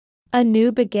A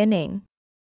New Beginning.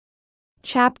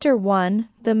 Chapter 1: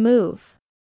 The Move.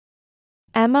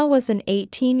 Emma was an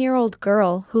 18-year-old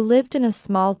girl who lived in a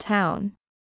small town.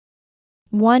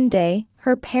 One day,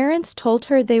 her parents told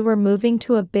her they were moving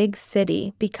to a big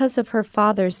city because of her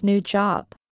father's new job.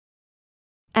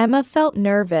 Emma felt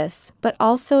nervous but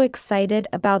also excited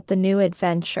about the new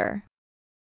adventure.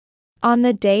 On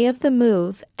the day of the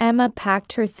move, Emma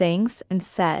packed her things and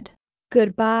said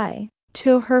goodbye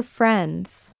to her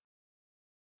friends.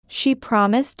 She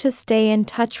promised to stay in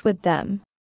touch with them.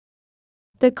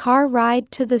 The car ride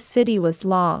to the city was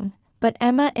long, but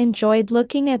Emma enjoyed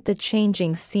looking at the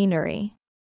changing scenery.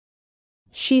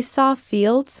 She saw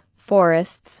fields,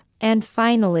 forests, and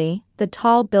finally, the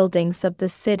tall buildings of the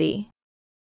city.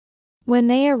 When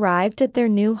they arrived at their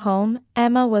new home,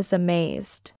 Emma was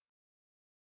amazed.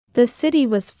 The city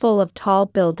was full of tall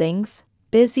buildings,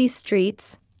 busy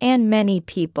streets, and many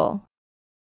people.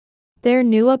 Their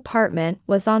new apartment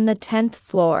was on the 10th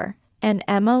floor, and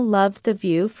Emma loved the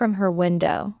view from her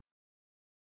window.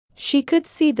 She could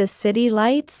see the city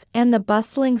lights and the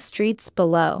bustling streets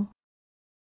below.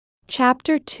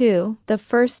 Chapter 2: The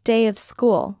First Day of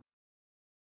School.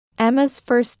 Emma's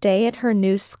first day at her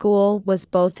new school was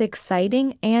both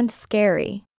exciting and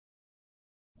scary.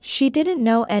 She didn't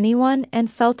know anyone and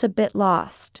felt a bit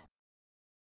lost.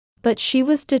 But she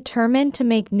was determined to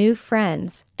make new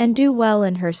friends and do well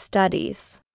in her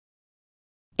studies.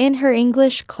 In her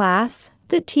English class,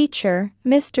 the teacher,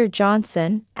 Mr.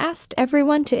 Johnson, asked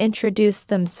everyone to introduce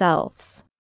themselves.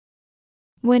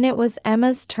 When it was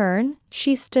Emma's turn,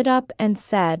 she stood up and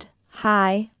said,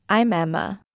 "Hi, I'm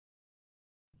Emma.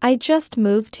 I just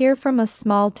moved here from a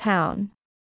small town.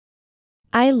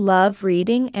 I love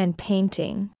reading and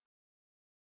painting."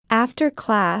 After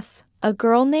class, a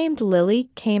girl named Lily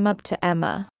came up to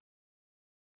Emma.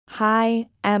 "Hi,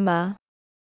 Emma.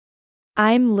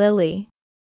 I'm Lily.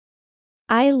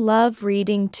 I love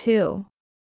reading too.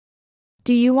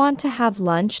 Do you want to have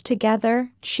lunch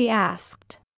together?" she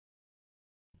asked.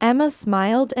 Emma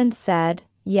smiled and said,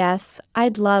 "Yes,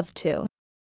 I'd love to."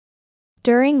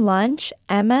 During lunch,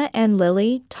 Emma and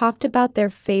Lily talked about their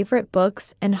favorite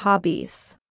books and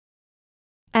hobbies.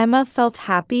 Emma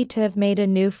felt happy to have made a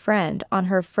new friend on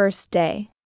her first day.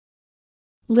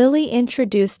 Lily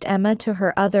introduced Emma to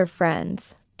her other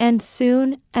friends, and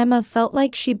soon, Emma felt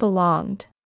like she belonged.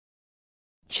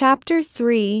 Chapter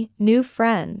 3: New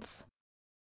Friends.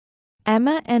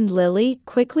 Emma and Lily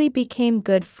quickly became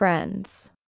good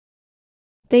friends.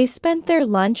 They spent their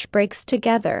lunch breaks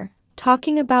together,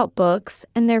 talking about books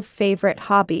and their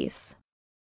favorite hobbies.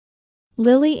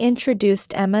 Lily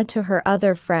introduced Emma to her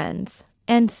other friends,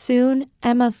 and soon,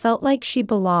 Emma felt like she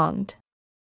belonged.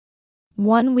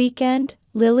 One weekend,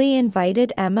 Lily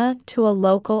invited Emma to a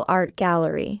local art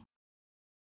gallery.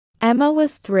 Emma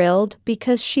was thrilled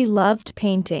because she loved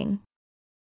painting.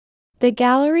 The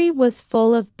gallery was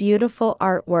full of beautiful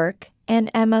artwork,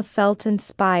 and Emma felt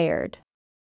inspired.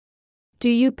 "Do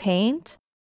you paint?"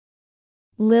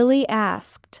 Lily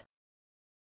asked.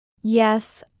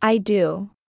 "Yes, I do.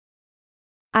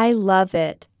 I love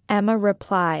it," Emma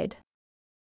replied.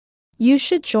 "You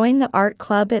should join the art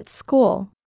club at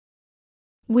school."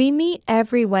 "We meet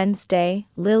every Wednesday,"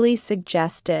 Lily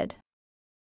suggested.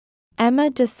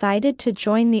 Emma decided to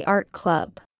join the art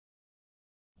club.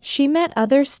 She met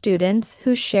other students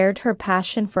who shared her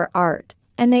passion for art,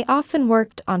 and they often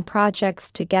worked on projects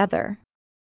together.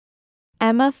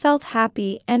 Emma felt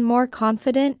happy and more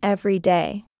confident every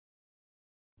day.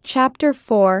 Chapter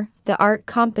 4: The Art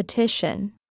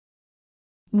Competition.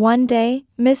 One day,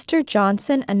 Mr.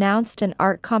 Johnson announced an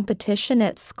art competition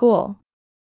at school.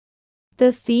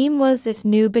 The theme was "It's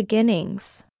New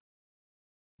Beginnings."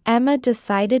 Emma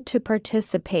decided to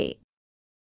participate.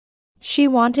 She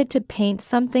wanted to paint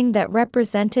something that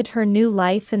represented her new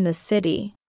life in the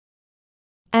city.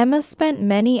 Emma spent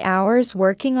many hours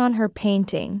working on her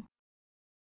painting.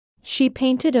 She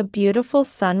painted a beautiful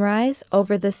sunrise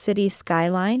over the city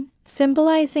skyline,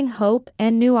 symbolizing hope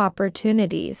and new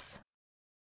opportunities.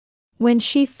 When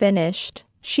she finished,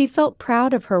 she felt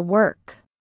proud of her work.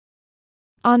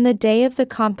 On the day of the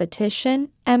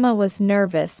competition, Emma was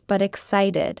nervous but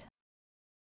excited.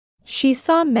 She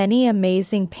saw many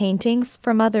amazing paintings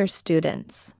from other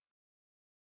students.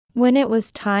 When it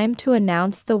was time to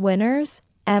announce the winners,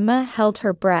 Emma held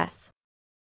her breath.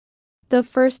 "The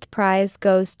first prize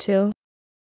goes to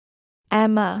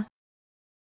Emma,"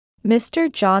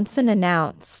 Mr. Johnson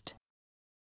announced.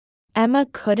 Emma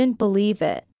couldn't believe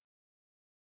it.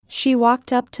 She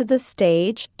walked up to the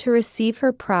stage to receive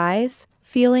her prize,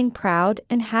 feeling proud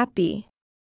and happy.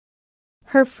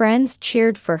 Her friends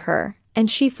cheered for her, and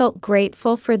she felt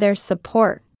grateful for their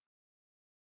support.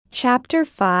 Chapter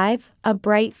 5: A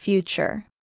Bright Future.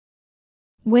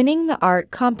 Winning the art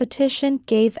competition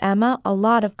gave Emma a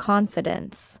lot of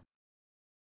confidence.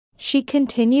 She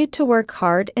continued to work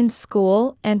hard in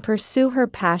school and pursue her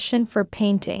passion for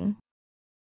painting.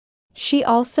 She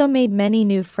also made many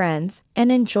new friends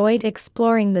and enjoyed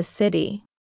exploring the city.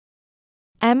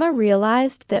 Emma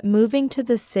realized that moving to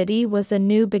the city was a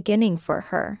new beginning for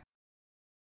her.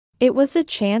 It was a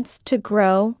chance to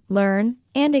grow, learn,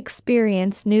 and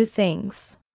experience new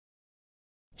things.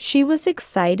 She was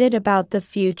excited about the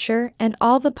future and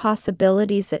all the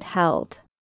possibilities it held.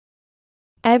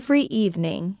 Every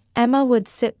evening, Emma would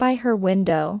sit by her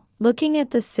window, looking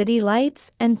at the city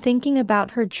lights and thinking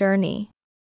about her journey.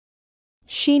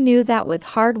 She knew that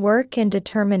with hard work and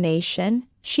determination,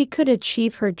 she could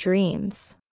achieve her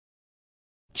dreams.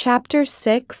 Chapter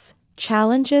 6: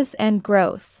 Challenges and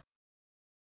Growth.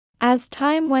 As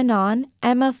time went on,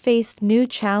 Emma faced new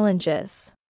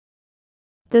challenges.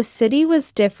 The city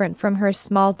was different from her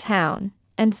small town,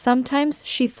 and sometimes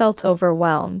she felt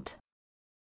overwhelmed.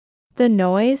 The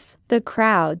noise, the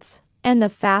crowds, and the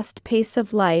fast pace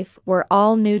of life were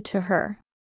all new to her.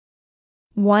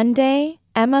 One day,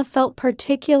 Emma felt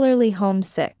particularly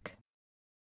homesick.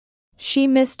 She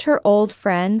missed her old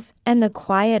friends and the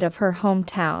quiet of her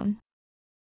hometown.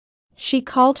 She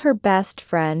called her best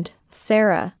friend,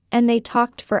 Sarah, and they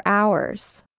talked for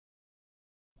hours.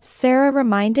 Sarah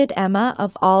reminded Emma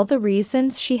of all the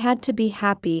reasons she had to be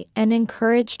happy and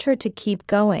encouraged her to keep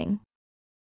going.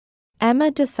 Emma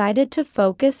decided to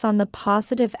focus on the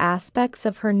positive aspects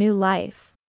of her new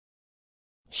life.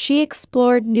 She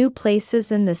explored new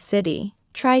places in the city,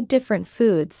 tried different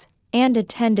foods, and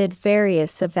attended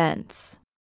various events.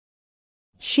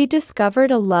 She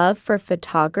discovered a love for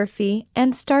photography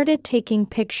and started taking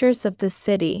pictures of the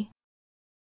city.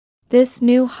 This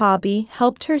new hobby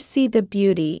helped her see the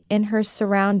beauty in her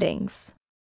surroundings.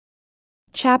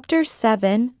 Chapter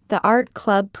 7: The Art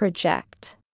Club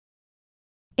Project.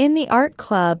 In the art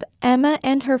club, Emma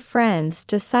and her friends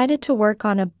decided to work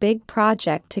on a big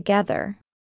project together.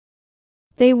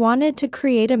 They wanted to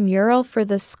create a mural for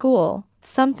the school,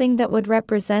 something that would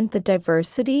represent the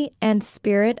diversity and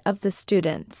spirit of the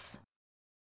students.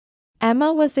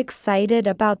 Emma was excited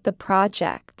about the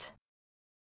project.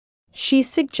 She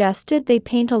suggested they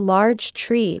paint a large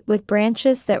tree with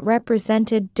branches that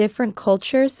represented different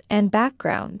cultures and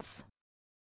backgrounds.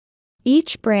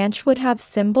 Each branch would have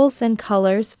symbols and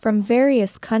colors from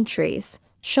various countries,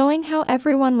 showing how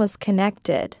everyone was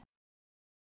connected.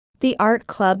 The art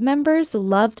club members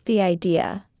loved the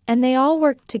idea, and they all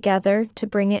worked together to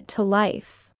bring it to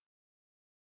life.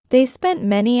 They spent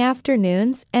many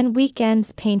afternoons and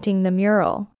weekends painting the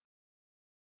mural.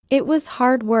 It was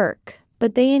hard work,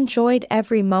 but they enjoyed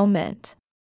every moment.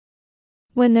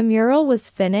 When the mural was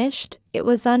finished, it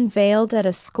was unveiled at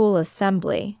a school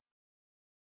assembly.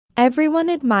 Everyone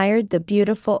admired the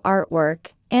beautiful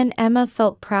artwork, and Emma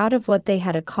felt proud of what they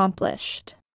had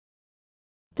accomplished.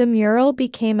 The mural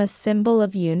became a symbol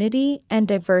of unity and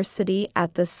diversity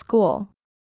at the school.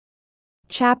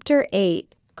 Chapter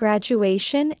 8: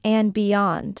 Graduation and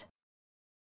Beyond.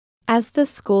 As the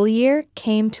school year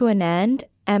came to an end,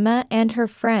 Emma and her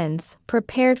friends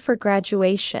prepared for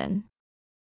graduation.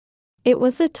 It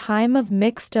was a time of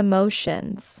mixed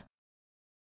emotions.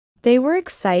 They were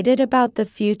excited about the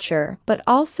future but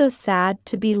also sad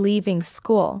to be leaving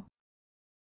school.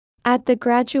 At the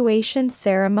graduation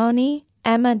ceremony,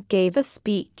 Emma gave a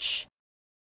speech.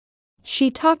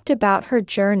 She talked about her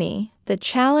journey, the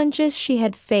challenges she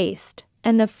had faced,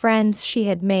 and the friends she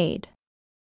had made.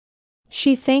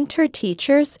 She thanked her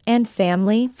teachers and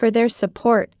family for their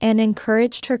support and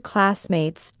encouraged her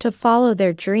classmates to follow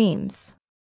their dreams.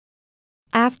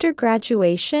 After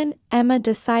graduation, Emma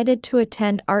decided to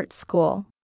attend art school.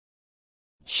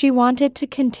 She wanted to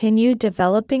continue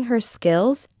developing her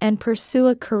skills and pursue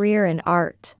a career in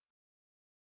art.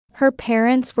 Her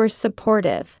parents were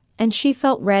supportive, and she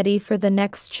felt ready for the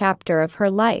next chapter of her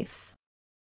life.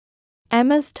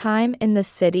 Emma's time in the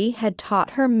city had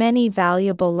taught her many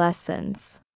valuable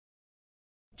lessons.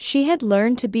 She had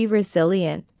learned to be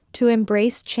resilient, to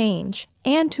embrace change,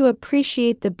 and to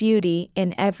appreciate the beauty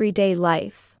in everyday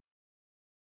life.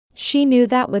 She knew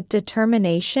that with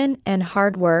determination and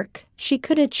hard work, she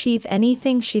could achieve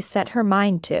anything she set her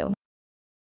mind to.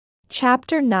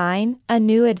 Chapter 9: A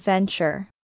New Adventure.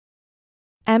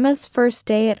 Emma's first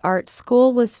day at art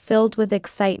school was filled with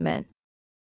excitement.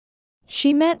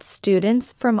 She met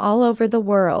students from all over the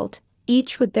world,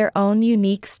 each with their own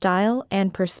unique style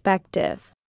and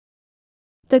perspective.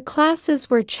 The classes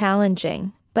were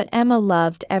challenging, but Emma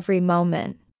loved every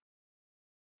moment.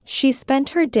 She spent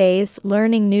her days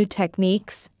learning new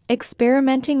techniques,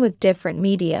 experimenting with different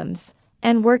mediums,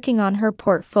 and working on her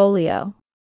portfolio.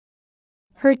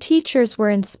 Her teachers were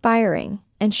inspiring,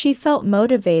 and she felt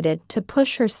motivated to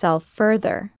push herself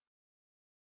further.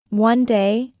 One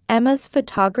day, Emma's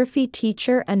photography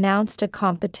teacher announced a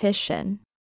competition.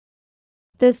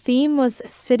 The theme was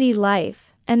city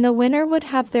life, and the winner would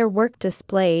have their work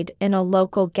displayed in a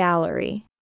local gallery.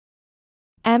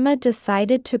 Emma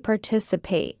decided to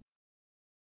participate.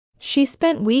 She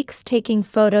spent weeks taking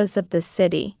photos of the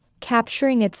city,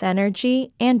 capturing its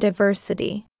energy and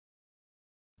diversity.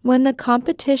 When the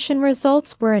competition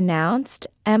results were announced,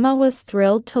 Emma was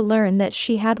thrilled to learn that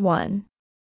she had won.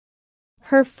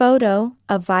 Her photo,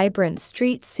 a vibrant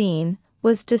street scene,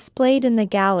 was displayed in the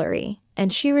gallery,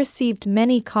 and she received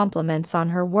many compliments on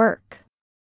her work.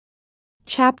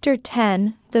 Chapter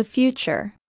 10: The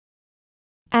Future.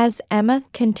 As Emma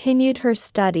continued her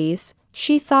studies,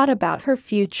 she thought about her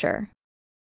future.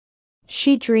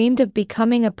 She dreamed of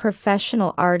becoming a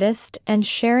professional artist and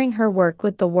sharing her work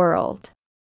with the world.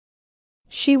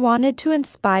 She wanted to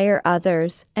inspire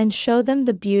others and show them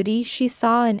the beauty she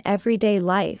saw in everyday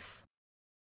life.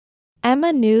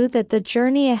 Emma knew that the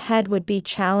journey ahead would be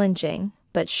challenging,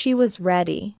 but she was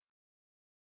ready.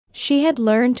 She had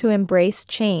learned to embrace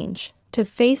change, to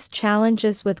face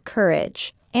challenges with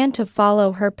courage, and to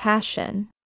follow her passion.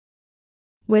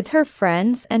 With her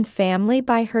friends and family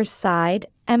by her side,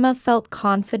 Emma felt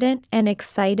confident and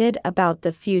excited about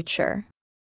the future.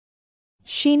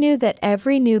 She knew that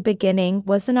every new beginning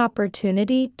was an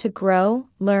opportunity to grow,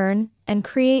 learn, and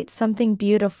create something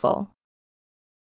beautiful.